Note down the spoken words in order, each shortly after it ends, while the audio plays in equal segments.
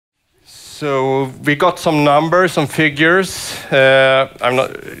So we got some numbers, some figures. I'm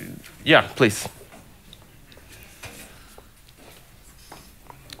not. Yeah, please.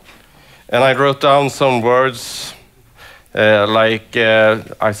 And I wrote down some words, like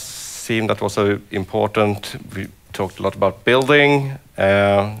I seen that was important. We talked a lot about building,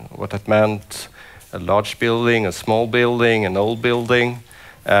 what that meant, a large building, a small building, an old building.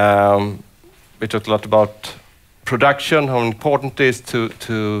 We talked a lot about production, how important it is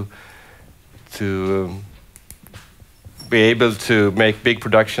to be able to make big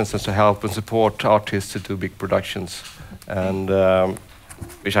productions and to help and support artists to do big productions. And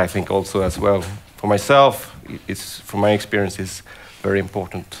which I think also as well, for myself, from my experience, is very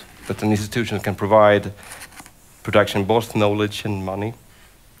important that an institution can provide production, both knowledge and money.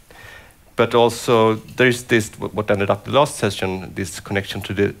 But also there's this, what ended up the last session, this connection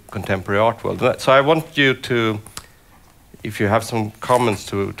to the contemporary art world. So I want you to, if you have some comments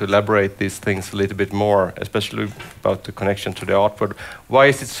to elaborate these things a little bit more, especially about the connection to the art world. Why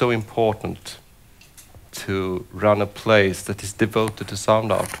is it so important to run a place that is devoted to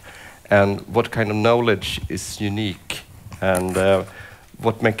sound art? And what kind of knowledge is unique? And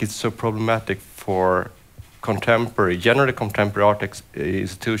what makes it so problematic for generally contemporary art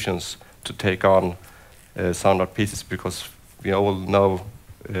institutions to take on sound art pieces? Because we all know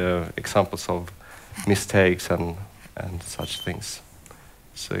examples of mistakes and such things.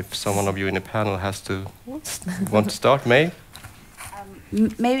 So if someone of you in the panel has to want to start, Mei?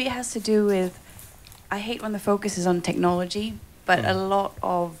 Maybe it has to do with, I hate when the focus is on technology, but a lot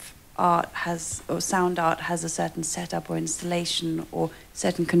of art or sound art has a certain setup or installation or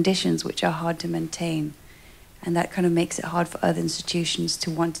certain conditions which are hard to maintain. And that kind of makes it hard for other institutions to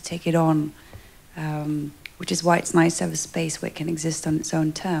want to take it on, which is why it's nice to have a space where it can exist on its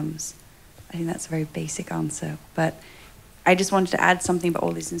own terms. I think that's a very basic answer. But I just wanted to add something about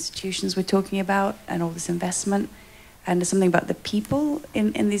all these institutions we're talking about and all this investment. And there's something about the people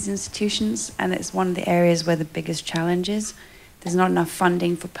in these institutions, and it's one of the areas where the biggest challenge is. There's not enough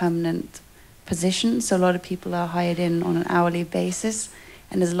funding for permanent positions, so a lot of people are hired in on an hourly basis,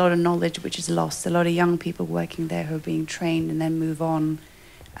 and there's a lot of knowledge which is lost. A lot of young people working there who are being trained and then move on,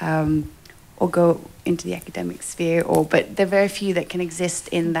 or go into the academic sphere, but there are very few that can exist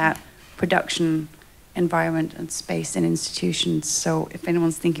in that production environment and space in institutions. So if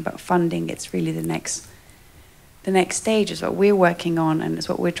anyone's thinking about funding, it's really the next stage is what we're working on, and it's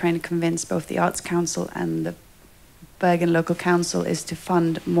what we're trying to convince both the Arts Council and the Bergen Local Council is to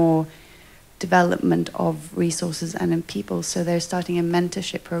fund more development of resources and in people. So they're starting a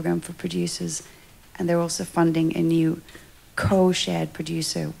mentorship program for producers, and they're also funding a new co-shared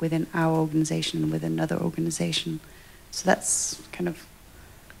producer within our organization and with another organization. So that's kind of,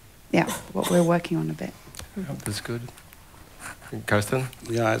 what we're working on a bit. That's good. Carsten?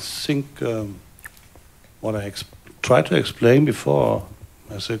 Yeah, I think what I tried to explain before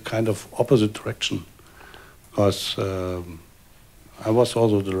is a kind of opposite direction. Because I was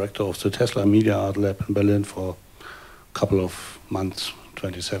also the director of the Tesla Media Art Lab in Berlin for a couple of months,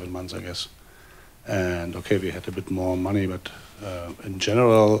 27 months, I guess. And okay, we had a bit more money, but in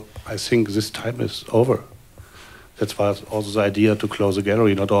general, I think this time is over. That's why also the idea to close a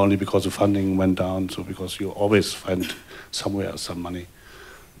gallery, not only because the funding went down, so because you always find somewhere some money,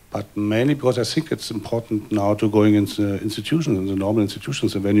 but mainly because I think it's important now to going into institutions, in the normal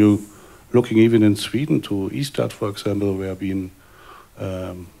institutions. And when you looking even in Sweden to Ystad, for example, where I've been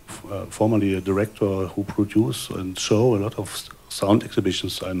formerly a director who produce and show a lot of sound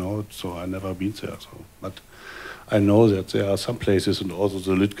exhibitions, I know, so I never been there. So, but I know that there are some places, and also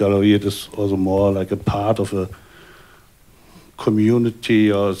the Lit Gallery, it is also more like a part of a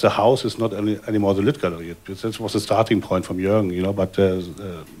community, or the house is not anymore the Lit Gallery. That was the starting point from Jürgen, you know, but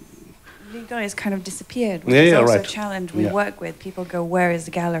Lit Gallery has kind of disappeared, which is also a challenge we work with. People go, where is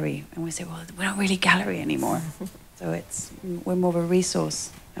the gallery? And we say, well, we're not really a gallery anymore. So we're more of a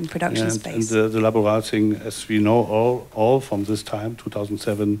resource and production space. And the Laboral thing, as we know all from this time,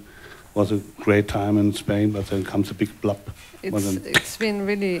 2007, was a great time in Spain, but then comes a big blub. It's been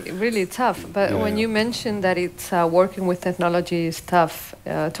really tough. But when you mentioned that it's working with technology is tough,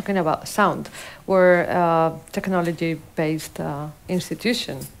 talking about sound, we're a technology-based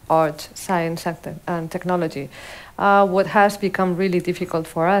institution, art, science, and technology. What has become really difficult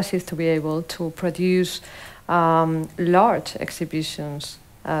for us is to be able to produce large exhibitions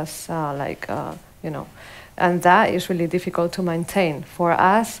as and that is really difficult to maintain. For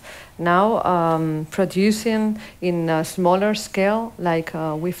us now, producing in a smaller scale, like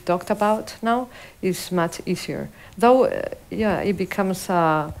we've talked about now, is much easier. Though, it becomes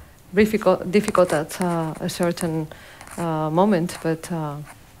difficult at a certain moment, but,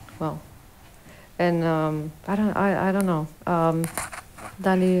 well, And I don't know.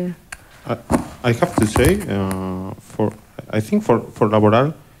 Dani. I have to say, I think for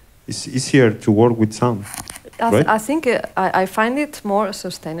Laboral, it's easier to work with sound. Right? I think I find it more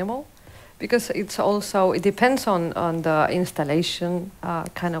sustainable, because it's also, it depends on the installation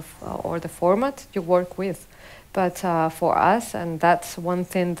kind of or the format you work with. But for us, and that's one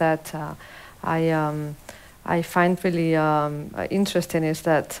thing that I find really interesting, is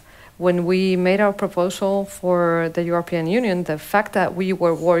that when we made our proposal for the European Union, the fact that we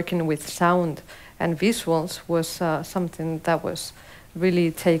were working with sound and visuals was something that was really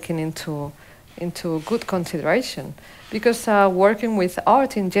taken into good consideration. Because working with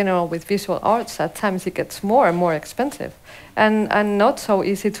art in general, with visual arts, at times it gets more and more expensive, and not so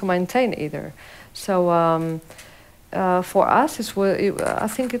easy to maintain either. So for us, I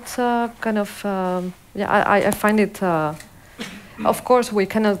think it's kind of, I find it, of course, we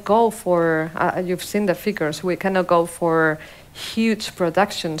cannot go for, you've seen the figures, we cannot go for huge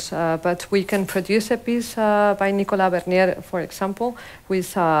productions, but we can produce a piece by Nicolas Bernier, for example,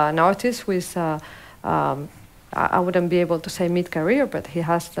 with an artist with, I wouldn't be able to say mid-career, but he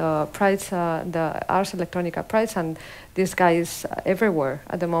has the prize, the Ars Electronica prize, and this guy is everywhere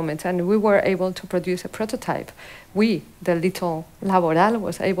at the moment. And we were able to produce a prototype. We, the little Laboral,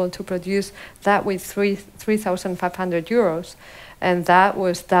 was able to produce that with 3,500 euros. And that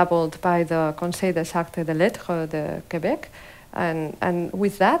was doubled by the Conseil des Arts et des Lettres de Quebec. And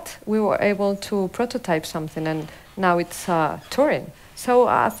with that, we were able to prototype something, and now it's touring. So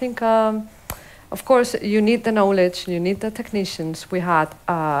I think, of course, you need the knowledge, you need the technicians. We had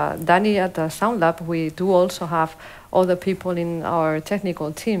Dani at the Sound Lab. We do also have other people in our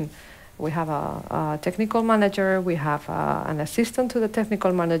technical team. We have a technical manager, we have an assistant to the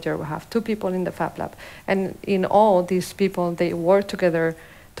technical manager, we have 2 people in the Fab Lab. And in all, these people, they work together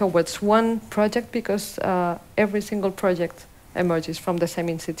towards one project, because every single project emerges from the same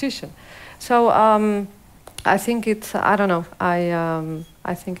institution. So I think it's, I don't know,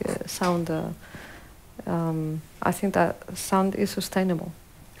 I think sound, I think that sound is sustainable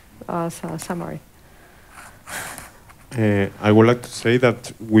as a summary. I would like to say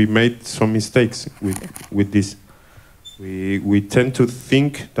that we made some mistakes with this. We tend to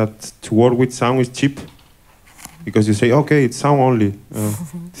think that to work with sound is cheap, because you say, okay, it's sound only.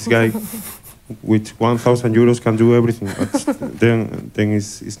 This guy with 1,000 euros can do everything, but then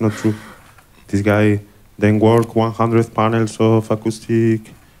it's not true. This guy then work 100 panels of acoustic,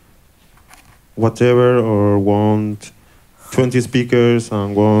 whatever, or want 20 speakers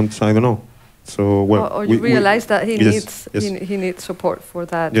and want, I don't know. So, well, or you realize that he yes, needs yes. he needs support for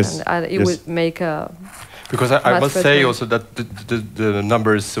that, yes, and it would make a. Because I must say also that the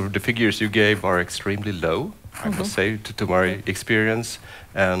numbers or the figures you gave are extremely low. I must say, to my experience,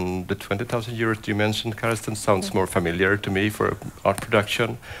 and the 20,000 euros you mentioned, Carsten, sounds more familiar to me for art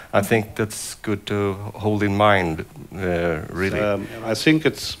production. I think that's good to hold in mind, really. I think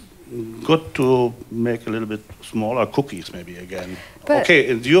it's good to make a little bit smaller cookies, maybe again. But okay,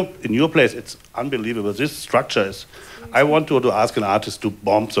 in your place, it's unbelievable. This structure is. I want to ask an artist to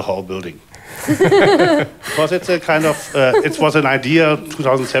bomb the whole building. Because it's a kind of. It was an idea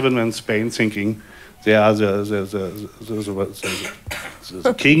 2007 when Spain thinking. They are the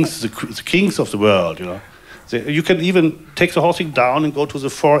kings of the world, you know. You can even take the whole thing down and go to the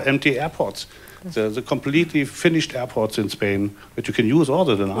 4 empty airports. The completely finished airports in Spain, but you can use all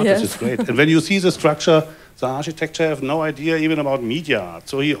of them. Yes. It's great. And when you see the structure, the architecture have no idea even about media art.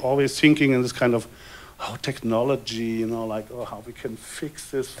 So he always thinking in this kind of, technology, you know, like, how we can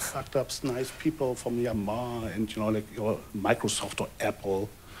fix this fucked up nice people from Yamaha and, you know, like your Microsoft or Apple.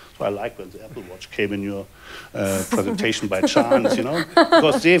 So I like when the Apple Watch came in your presentation by chance, you know,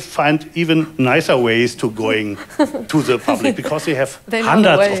 because they find even nicer ways to going to the public, because they have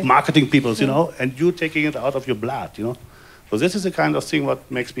hundreds of marketing people, you know, and you taking it out of your blood, you know. So this is the kind of thing what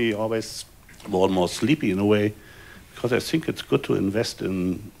makes me always more and more sleepy in a way, because I think it's good to invest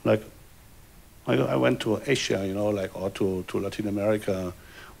in, like, I went to Asia, you know, like, or to Latin America,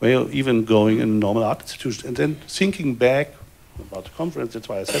 where you're even going in normal art institutions, and then thinking back about the conference, that's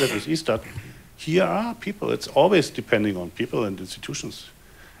why I said it with Easter, here are people, it's always depending on people and institutions.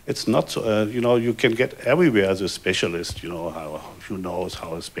 It's not, you know, you can get everywhere as a specialist, you know, who knows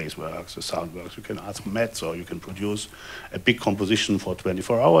how a space works, the sound works. You can ask Mets, or you can produce a big composition for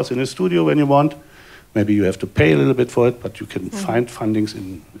 24 hours in a studio when you want. Maybe you have to pay a little bit for it, but you can find fundings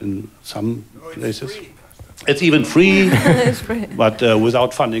in some places. It's even free. It's free. But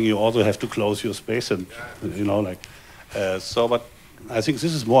without funding, you also have to close your space, and, you know, like, but I think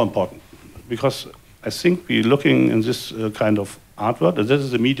this is more important, because I think we're looking in this kind of art world, and this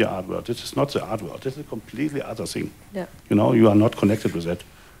is the media art world. This is not the art world. This is a completely other thing. Yeah. You know, you are not connected with that.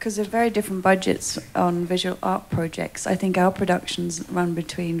 Because there are very different budgets on visual art projects. I think our productions run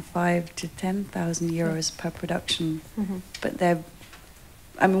between 5,000 to 10,000 euros per production. But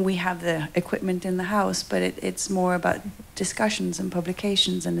I mean, we have the equipment in the house, but it's more about discussions and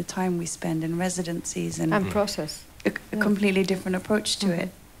publications and the time we spend in residencies and process. A completely different approach to it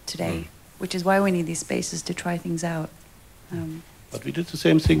today, which is why we need these spaces to try things out. But we did the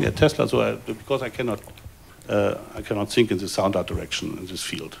same thing at Tesla, so because I cannot think in the sound art direction in this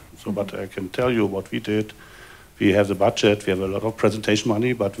field. So, but I can tell you what we did. We have the budget, we have a lot of presentation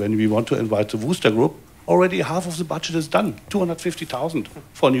money, but when we want to invite the Wooster Group, already half of the budget is done, 250,000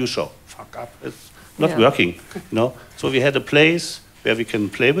 for a new show. Fuck up, it's not working, you know. So we had a place where we can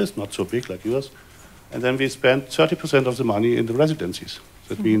play with, not so big like yours, and then we spent 30% of the money in the residencies.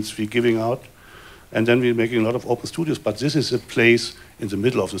 That means we're giving out, and then we're making a lot of open studios, but this is a place in the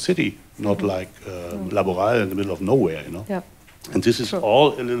middle of the city, not like Laboral in the middle of nowhere, you know. Yeah. And this is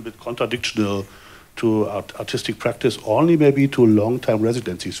all a little bit contradictional to artistic practice, only maybe to long-time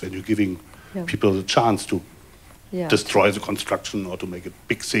residencies when you're giving people the chance to destroy the construction or to make a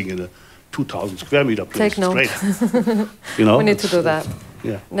big thing in a 2,000 square meter place. Take note. Great. You know, we need to do that.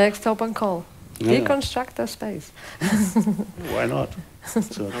 Yeah. Next open call. Deconstruct the space. Why not?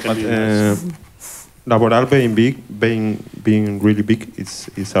 So it can But be nice. Laboral being really big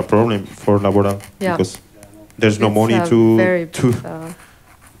is a problem for Laboral because there's no money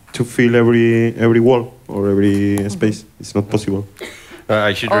to fill every wall or every space. It's not possible.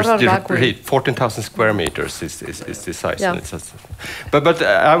 I should repeat, 14,000 square meters is the size. Yeah. But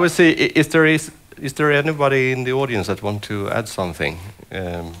I would say, is there anybody in the audience that want to add something?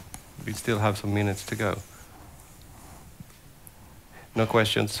 We still have some minutes to go. No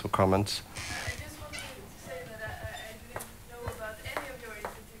questions or comments? I just wanted to say that I didn't know about any of your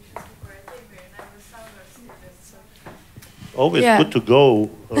institutions before I came here, and I'm a sound art student, so... Always good to go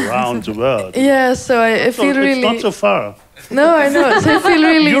around the world. Yeah, so I feel really... It's not so far. No, I know. So I feel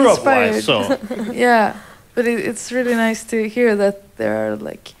really inspired. Europe-wise, so... Yeah, but it's really nice to hear that there are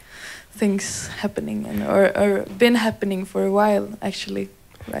like things happening or been happening for a while, actually.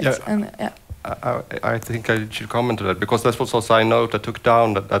 Right? Yeah. And, I think I should comment on that, because that was also I note I took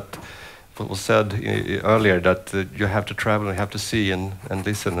down that what was said earlier, that you have to travel and you have to see and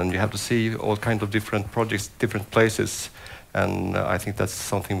listen, and you have to see all kinds of different projects, different places, and I think that's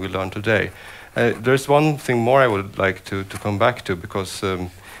something we learned today. There's one thing more I would like to come back to, because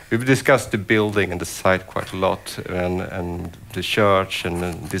we've discussed the building and the site quite a lot, and the church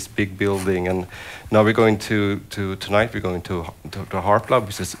and this big building, and now we're going tonight we're going to Harp Lab,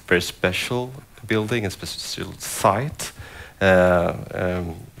 which is a very special building, a special site,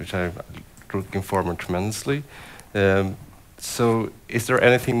 which I'm looking forward tremendously. So is there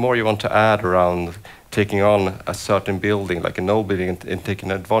anything more you want to add around taking on a certain building, like an old building, and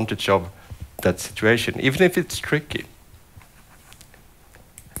taking advantage of that situation, even if it's tricky?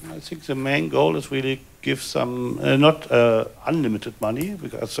 I think the main goal is really give some, not unlimited money,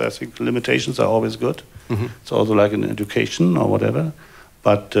 because I think limitations are always good. It's also like in education or whatever,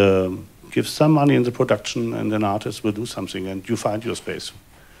 but give some money in the production, and then artists will do something, and you find your space.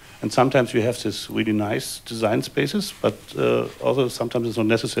 And sometimes you have this really nice design spaces, but also sometimes it's not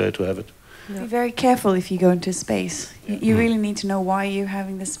necessary to have it. Be very careful if you go into a space. You really need to know why you're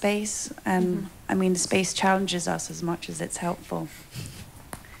having the space, and I mean, the space challenges us as much as it's helpful.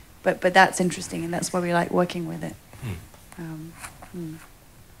 But that's interesting, and that's why we like working with it.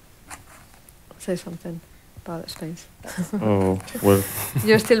 Say something about the space. Oh, well.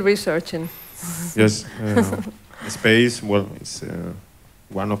 You're still researching. Yes. Space, well, it's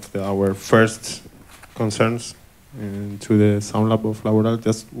one of our first concerns to the Sound Lab of Laboral,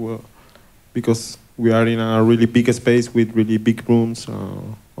 just because we are in a really big space with really big rooms,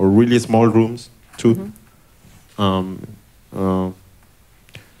 or really small rooms, too.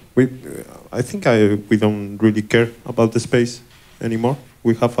 I think we don't really care about the space anymore.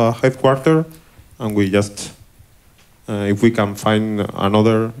 We have a headquarters, and we just, if we can find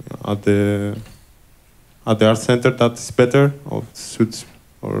another at the art center that's better or suits,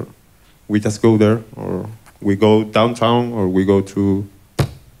 or we just go there, or we go downtown, or we go to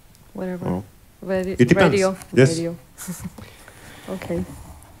whatever. It depends. Radio. Yes. Radio. Okay.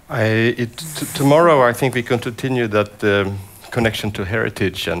 Tomorrow I think we can continue that connection to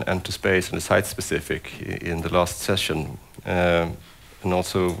heritage and to space and the site specific in the last session, and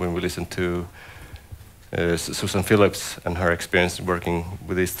also when we listen to Susan Phillips and her experience working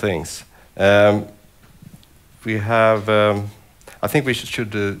with these things. We have, I think we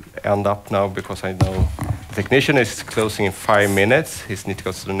should end up now, because I know The technician is closing in 5 minutes. He needs to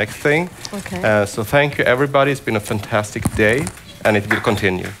go to the next thing. Okay. So thank you, everybody. It's been a fantastic day, and it will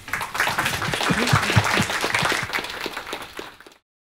continue.